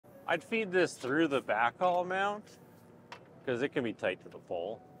I'd feed this through the backhaul mount because it can be tight to the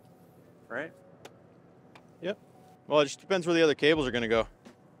pole, right? Yep. Well, it just depends where the other cables are going to go.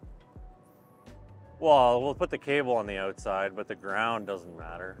 Well, we'll put the cable on the outside, but the ground doesn't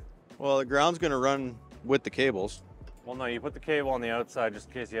matter. Well, the ground's going to run with the cables. Well, no, you put the cable on the outside just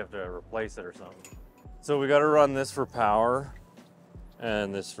in case you have to replace it or something. So we got to run this for power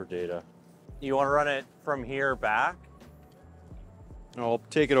and this for data. You want to run it from here back? No, I'll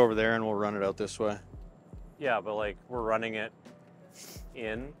take it over there and we'll run it out this way. Yeah, but like we're running it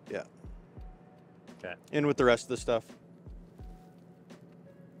in? Yeah. Okay. In with the rest of the stuff.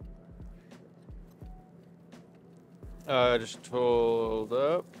 Just hold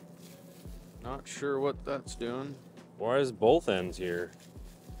up. Not sure what that's doing. Why is both ends here?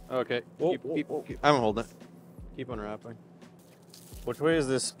 Okay. Whoa, Keep, whoa. I'm holding it. Keep unwrapping. Which way is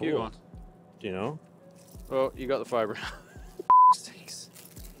this spool? Keep going. Do you know? Oh, you got the fiber. Sakes.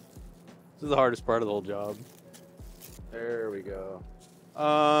 This is the hardest part of the whole job. There we go.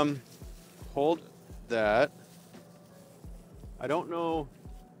 Hold that. I don't know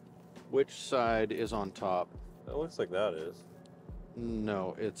which side is on top. It looks like that is.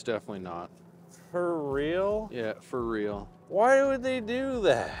 No, it's definitely not. For real? Yeah, for real. Why would they do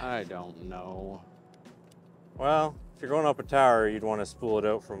that? I don't know. Well, if you're going up a tower, you'd want to spool it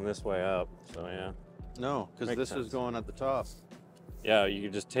out from this way up. So yeah. No, because Makes this sense. is going at the top. Yeah, you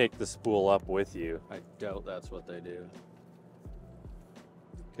could just take the spool up with you. I doubt that's what they do.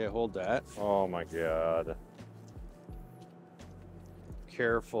 Okay, hold that. Oh my God.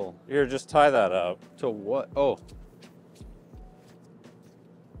 Careful. Here, just tie that up. To what? Oh.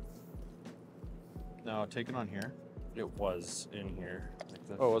 No, take it on here. It was in here. Like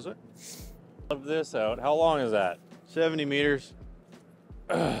this. Oh, was it? Of this out. How long is that? 70 meters.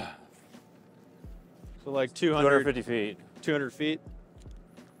 So like 250 feet. 200 feet.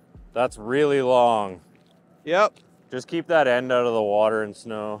 That's really long. Yep. Just keep that end out of the water and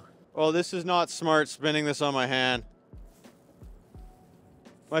snow. Well, this is not smart spinning this on my hand.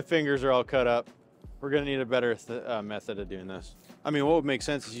 My fingers are all cut up. We're gonna need a better method of doing this. I mean, what would make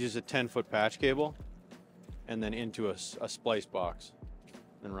sense is use a 10-foot patch cable and then into a splice box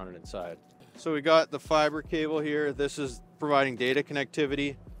and run it inside. So we got the fiber cable here. This is providing data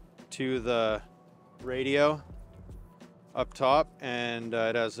connectivity to the radio up top, and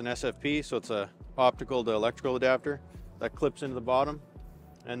it has an SFP, so it's a optical to electrical adapter that clips into the bottom,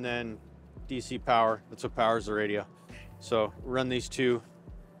 and then DC power, that's what powers the radio. So run these two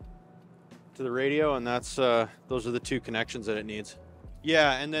to the radio, and that's those are the two connections that it needs.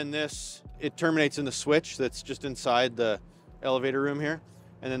 Yeah, and then this, it terminates in the switch that's just inside the elevator room here,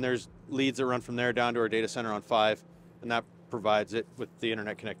 and then there's leads that run from there down to our data center on 5, and that provides it with the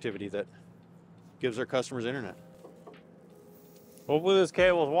internet connectivity that gives our customers internet. Hopefully this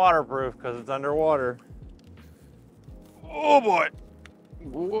cable is waterproof because it's underwater. Oh boy.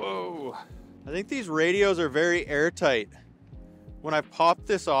 Whoa. I think these radios are very airtight. When I pop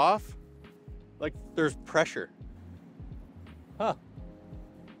this off, like there's pressure. Huh.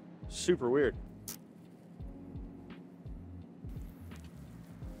 Super weird.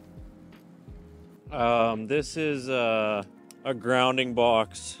 This is a grounding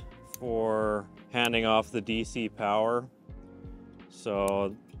box for handing off the DC power.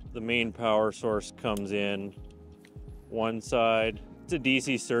 So the main power source comes in one side. It's a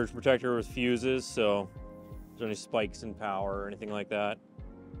DC surge protector with fuses, so if there's any spikes in power or anything like that,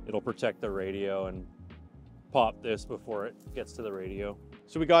 it'll protect the radio and pop this before it gets to the radio.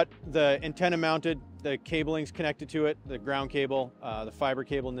 So we got the antenna mounted, the cabling's connected to it, the ground cable, the fiber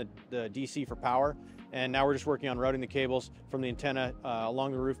cable, and the DC for power. And now we're just working on routing the cables from the antenna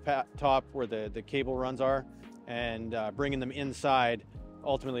along the roof top where the cable runs are, and bringing them inside,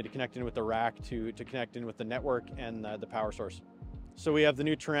 ultimately to connect in with the rack, to connect in with the network and the power source. So we have the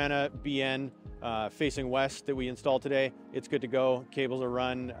new Tarana BN facing west that we installed today. It's good to go. Cables are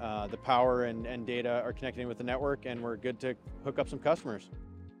run, the power and data are connecting with the network, and we're good to hook up some customers.